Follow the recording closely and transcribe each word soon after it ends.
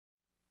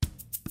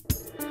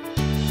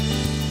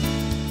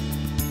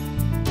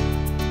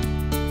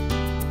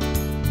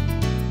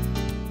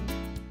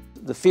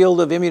The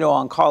field of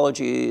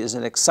immuno-oncology is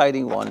an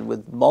exciting one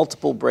with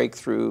multiple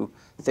breakthrough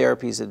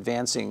therapies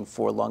advancing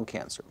for lung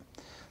cancer.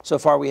 So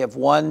far, we have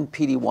one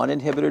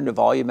PD-1 inhibitor,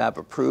 nivolumab,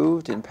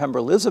 approved, and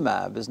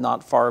pembrolizumab is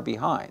not far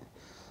behind.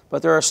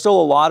 But there are still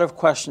a lot of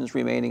questions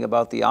remaining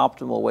about the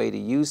optimal way to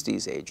use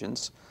these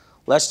agents.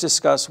 Let's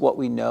discuss what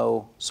we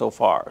know so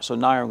far. So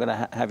Naiyer, I'm going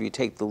to have you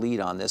take the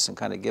lead on this and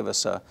kind of give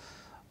us a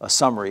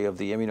summary of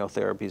the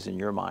immunotherapies in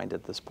your mind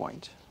at this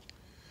point.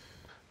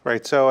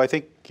 Right. So I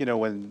think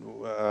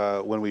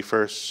when we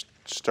first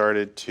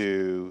started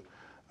to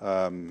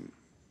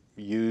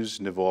use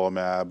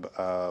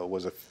nivolumab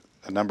was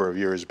a number of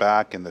years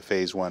back in the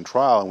phase 1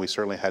 trial, and we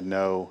certainly had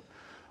no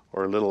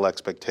or little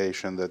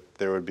expectation that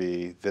there would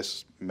be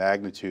this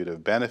magnitude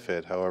of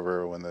benefit.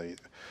 However, when the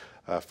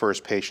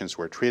first patients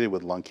were treated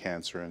with lung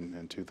cancer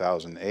in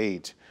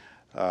 2008,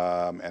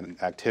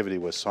 and activity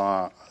was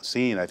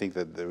seen, I think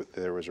that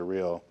there was a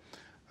real,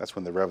 that's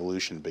when the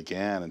revolution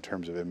began in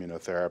terms of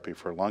immunotherapy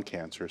for lung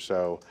cancer.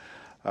 So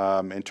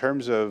in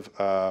terms of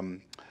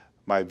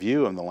my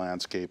view on the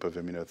landscape of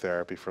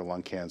immunotherapy for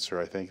lung cancer,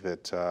 I think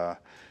that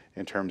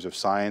in terms of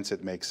science,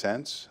 it makes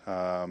sense.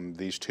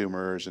 These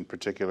tumors, in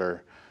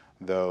particular,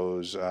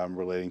 those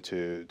relating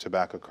to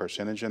tobacco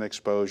carcinogen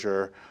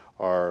exposure,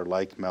 are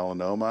like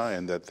melanoma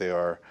in that they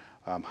are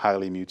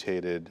highly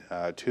mutated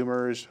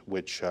tumors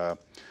which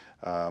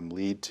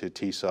lead to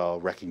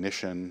T-cell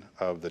recognition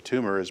of the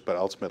tumors, but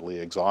ultimately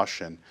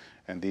exhaustion.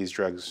 And these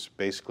drugs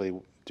basically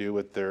do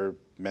what they're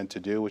meant to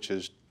do, which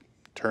is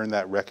turn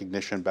that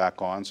recognition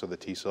back on so the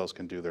T-cells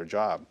can do their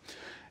job.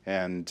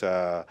 And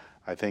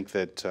I think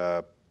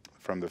that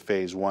from the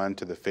phase 1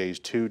 to the phase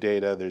 2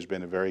 data, there's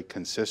been a very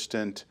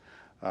consistent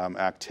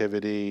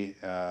activity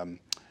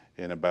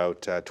in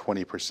about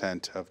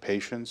 20% of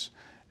patients.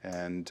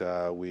 And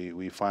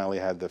we finally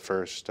had the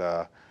first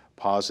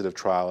positive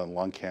trial in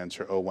lung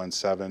cancer,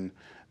 017,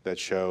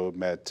 that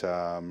met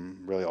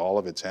really all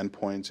of its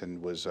endpoints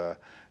and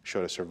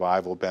showed a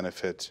survival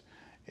benefit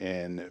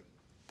in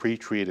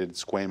pre-treated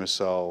squamous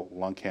cell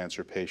lung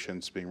cancer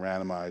patients being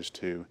randomized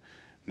to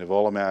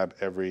nivolumab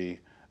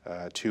every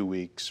 2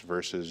 weeks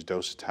versus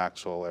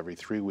docetaxel every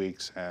 3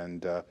 weeks,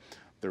 and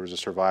there was a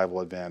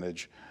survival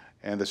advantage.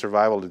 And the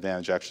survival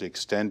advantage actually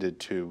extended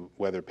to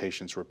whether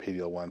patients were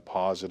PD-L1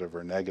 positive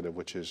or negative,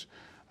 which is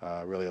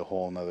really a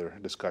whole other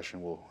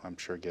discussion we'll, I'm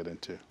sure, get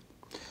into.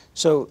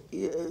 So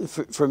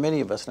for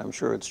many of us, and I'm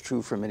sure it's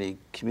true for many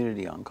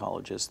community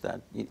oncologists,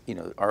 that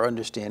our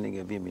understanding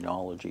of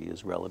immunology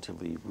is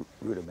relatively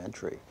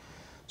rudimentary.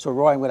 So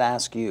Roy, I'm going to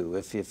ask you,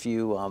 if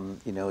you,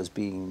 as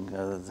being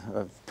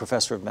a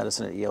professor of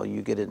medicine at Yale,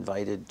 you get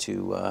invited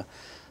to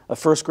a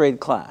first grade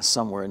class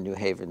somewhere in New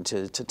Haven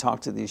to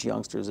talk to these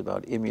youngsters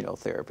about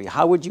immunotherapy,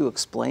 how would you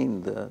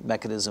explain the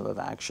mechanism of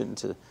action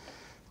to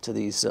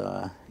these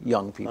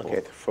young people?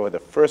 Okay, for the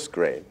first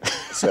grade.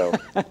 So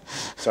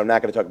I'm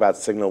not going to talk about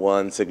signal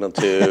 1, signal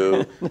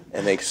 2,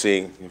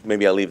 MHC.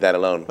 Maybe I'll leave that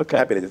alone. Okay.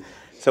 Happy to.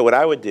 So what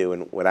I would do,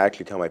 and what I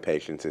actually tell my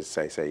patients is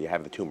say you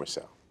have the tumor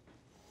cell.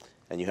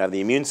 And you have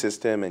the immune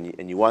system,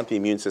 and you want the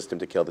immune system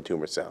to kill the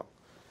tumor cell.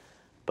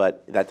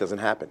 But that doesn't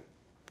happen.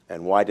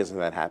 And why doesn't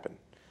that happen?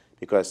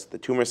 Because the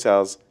tumor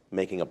cell's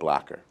making a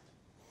blocker.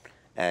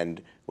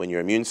 And when your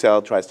immune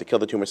cell tries to kill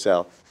the tumor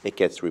cell, it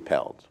gets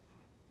repelled.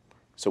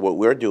 So what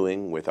we're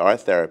doing with our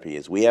therapy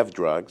is we have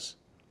drugs,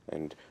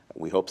 and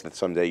we hope that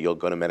someday you'll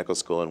go to medical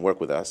school and work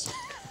with us.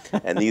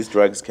 And these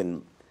drugs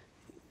can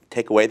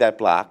take away that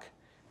block,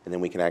 and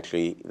then we can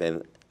actually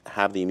then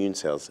have the immune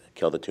cells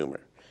kill the tumor.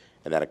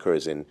 And that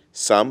occurs in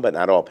some, but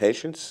not all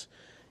patients.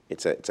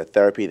 It's a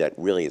therapy that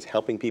really is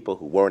helping people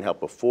who weren't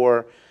helped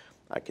before.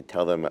 I could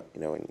tell them,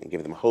 and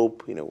give them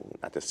hope,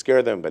 not to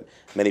scare them, but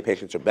many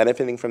patients are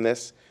benefiting from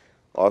this.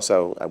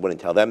 Also, I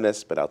wouldn't tell them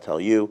this, but I'll tell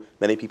you,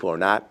 many people are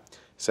not.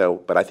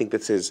 So, but I think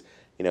this is,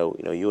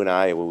 you and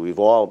I, we've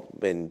all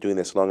been doing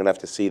this long enough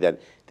to see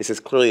that this is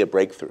clearly a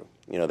breakthrough.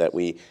 That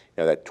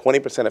that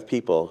 20% of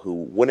people who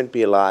wouldn't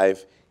be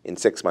alive in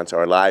 6 months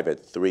are alive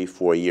at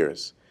 3-4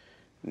 years.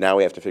 Now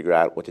we have to figure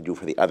out what to do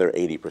for the other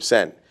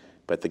 80%.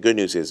 But the good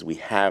news is we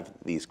have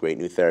these great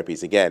new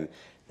therapies, again,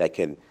 that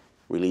can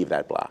relieve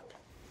that block.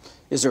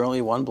 Is there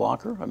only one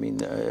blocker? I mean,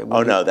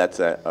 oh no, that's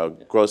a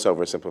gross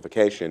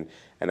oversimplification.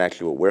 And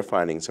actually what we're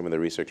finding, some of the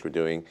research we're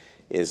doing,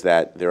 is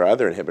that there are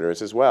other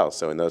inhibitors as well.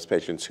 So in those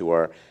patients who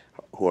are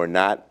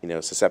not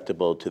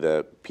susceptible to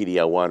the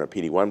PD-L1 or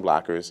PD-1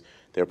 blockers,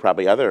 there are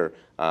probably other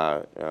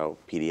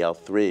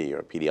PD-L3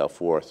 or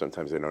PD-L4,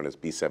 sometimes they're known as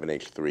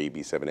B7H3,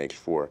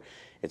 B7H4.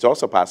 It's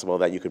also possible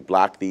that you could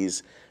block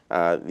these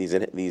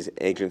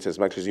agents as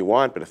much as you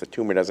want, but if the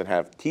tumor doesn't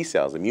have T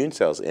cells, immune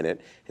cells in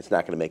it, it's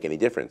not going to make any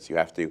difference. You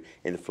have to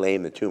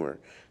inflame the tumor.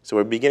 So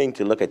we're beginning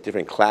to look at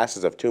different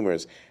classes of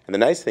tumors. And the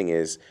nice thing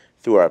is,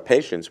 through our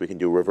patients, we can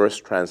do reverse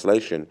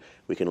translation.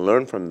 We can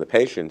learn from the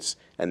patients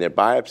and their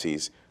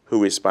biopsies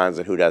who responds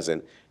and who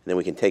doesn't. And then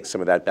we can take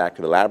some of that back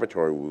to the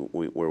laboratory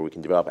where we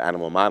can develop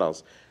animal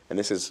models And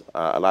this is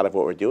a lot of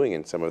what we're doing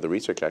in some of the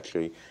research,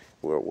 actually,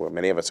 where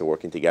many of us are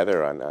working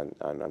together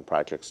on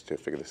projects to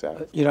figure this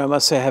out. You know, I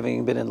must say,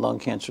 having been in lung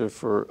cancer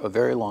for a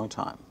very long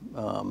time,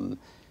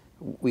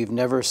 we've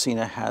never seen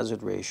a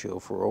hazard ratio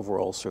for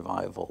overall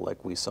survival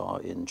like we saw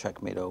in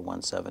Checkmate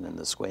 017 in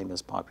the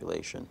squamous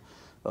population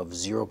of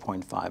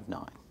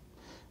 0.59.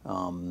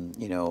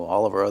 You know,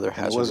 all of our other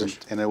hazards.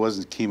 And it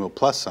wasn't chemo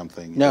plus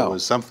something. No. It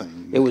was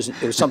something. It was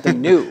something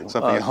new.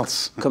 Something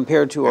else.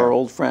 Compared to our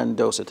old friend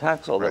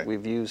docetaxel Right. that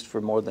we've used for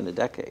more than a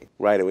decade.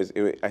 Right.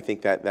 I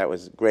think that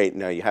was great.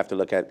 Now you have to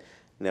look at,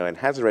 and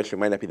hazard ratio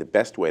might not be the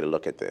best way to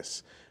look at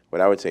this.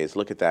 What I would say is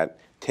look at that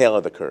tail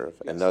of the curve,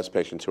 and those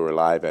patients who are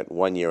alive at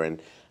 1 year,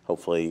 and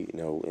hopefully,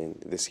 in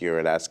this year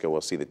at ASCO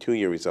we'll see the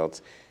 2-year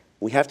results.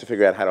 We have to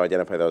figure out how to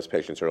identify those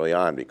patients early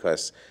on,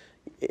 because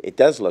it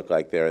does look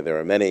like there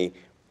are many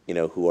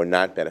who are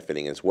not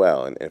benefiting as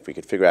well. And if we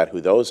could figure out who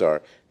those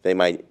are, they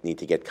might need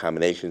to get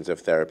combinations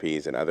of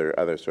therapies and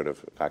other sort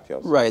of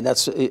cocktails. Right.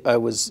 I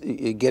was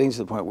getting to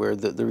the point where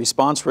the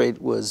response rate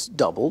was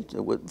doubled.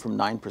 It went from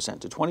 9%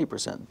 to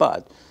 20%.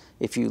 But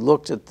if you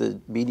looked at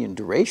the median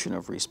duration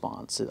of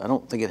response, I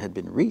don't think it had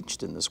been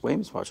reached in the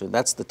squamous population.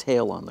 That's the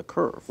tail on the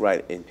curve.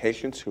 Right. In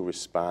patients who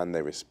respond,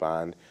 they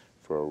respond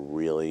for a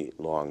really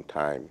long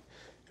time.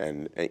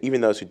 And even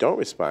those who don't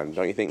respond,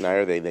 don't you think,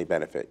 Naiyer, they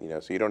benefit?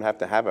 So you don't have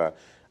to have a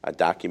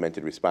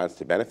documented response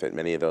to benefit.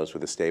 Many of those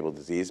with a stable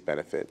disease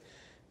benefit.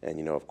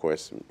 And, of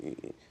course,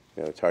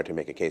 it's hard to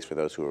make a case for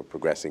those who are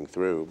progressing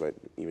through, but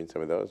even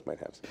some of those might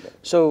have some benefit.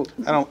 So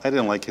I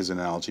didn't like his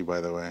analogy, by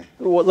the way.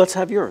 Well, let's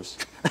have yours.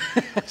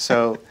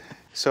 You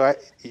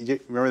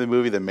remember the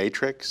movie The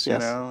Matrix,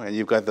 Yes. And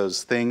you've got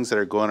those things that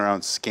are going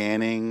around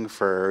scanning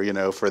for,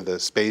 for the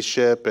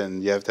spaceship,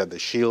 and you have to have the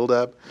shield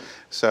up.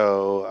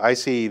 So I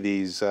see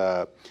these,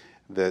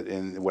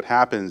 and what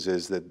happens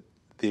is that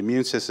the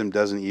immune system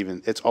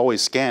it's always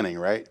scanning,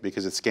 right?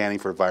 Because it's scanning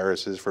for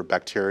viruses, for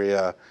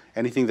bacteria,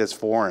 anything that's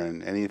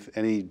foreign, any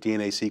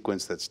DNA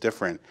sequence that's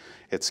different,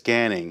 it's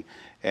scanning.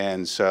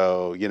 And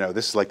so,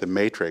 this is like the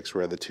Matrix,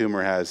 where the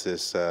tumor has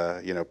this,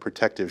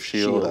 protective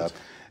shield up.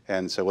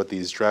 And so what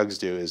these drugs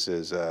do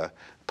is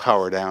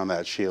power down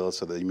that shield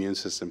so the immune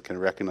system can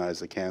recognize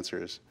the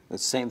cancers. The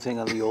same thing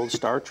on the old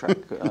Star Trek.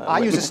 I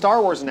use a Star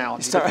Wars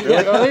analogy. Oh,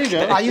 there you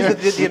go. I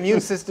use the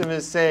immune system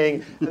is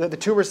saying, the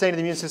tumor saying to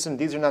the immune system,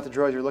 these are not the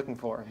drugs you're looking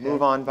for.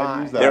 Move on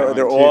by.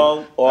 They're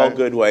all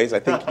good ways. I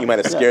think you might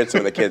have scared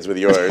some of the kids with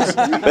yours,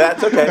 but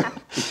that's okay.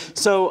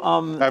 So,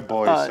 I have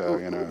boys,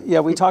 so,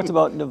 Yeah, we talked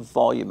about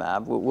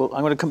nivolumab.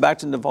 I'm going to come back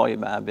to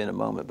nivolumab in a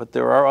moment, but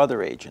there are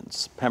other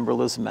agents,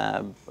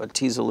 pembrolizumab,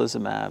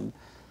 atezolizumab,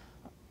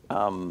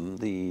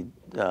 the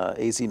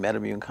AZ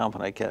MedImmune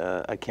compound, I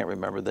can't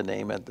remember the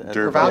name.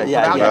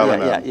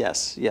 Durvalumab.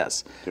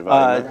 Yes.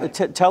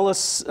 Tell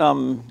us a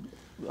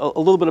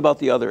little bit about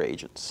the other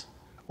agents.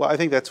 Well, I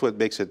think that's what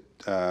makes it,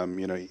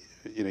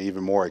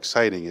 even more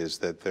exciting, is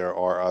that there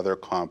are other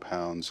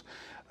compounds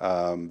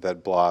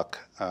that block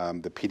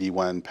the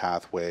PD-1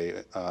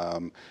 pathway.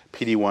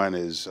 PD-1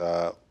 is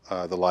the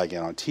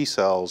ligand on T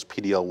cells.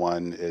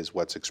 PD-L1 is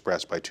what's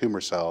expressed by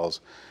tumor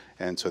cells.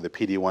 And so the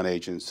PD-1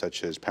 agents,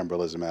 such as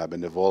pembrolizumab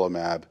and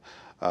nivolumab,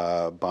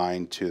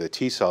 bind to the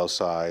T cell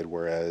side,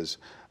 whereas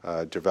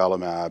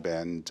durvalumab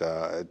and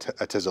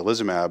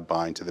atezolizumab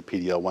bind to the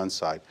PD-L1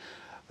 side.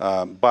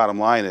 Bottom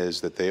line is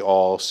that they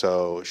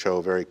also show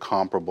very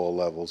comparable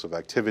levels of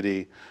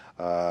activity.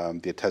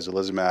 The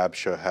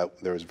atezolizumab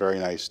there was very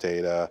nice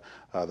data.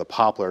 The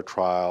Poplar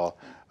trial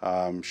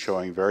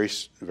showing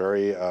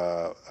very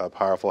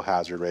powerful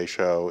hazard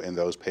ratio in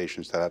those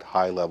patients that had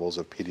high levels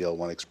of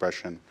PD-L1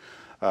 expression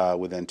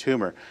within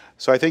tumor.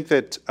 So I think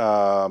that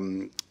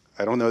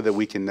I don't know that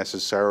we can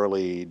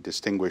necessarily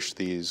distinguish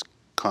these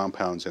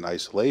compounds in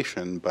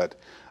isolation, but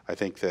I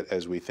think that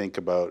as we think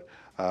about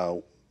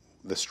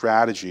the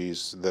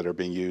strategies that are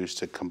being used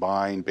to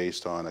combine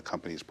based on a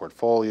company's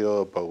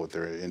portfolio, both with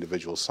their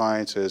individual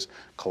sciences,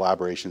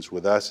 collaborations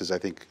with us, is I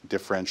think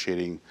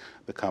differentiating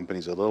the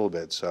companies a little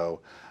bit.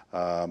 So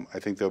I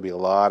think there'll be a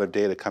lot of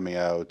data coming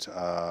out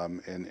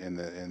in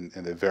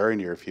the very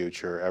near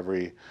future.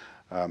 Every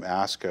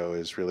ASCO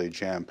is really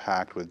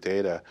jam-packed with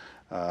data.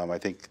 I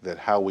think that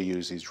how we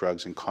use these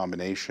drugs in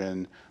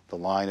combination, the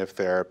line of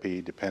therapy,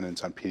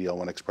 dependence on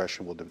PD-L1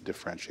 expression will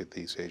differentiate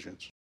these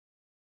agents.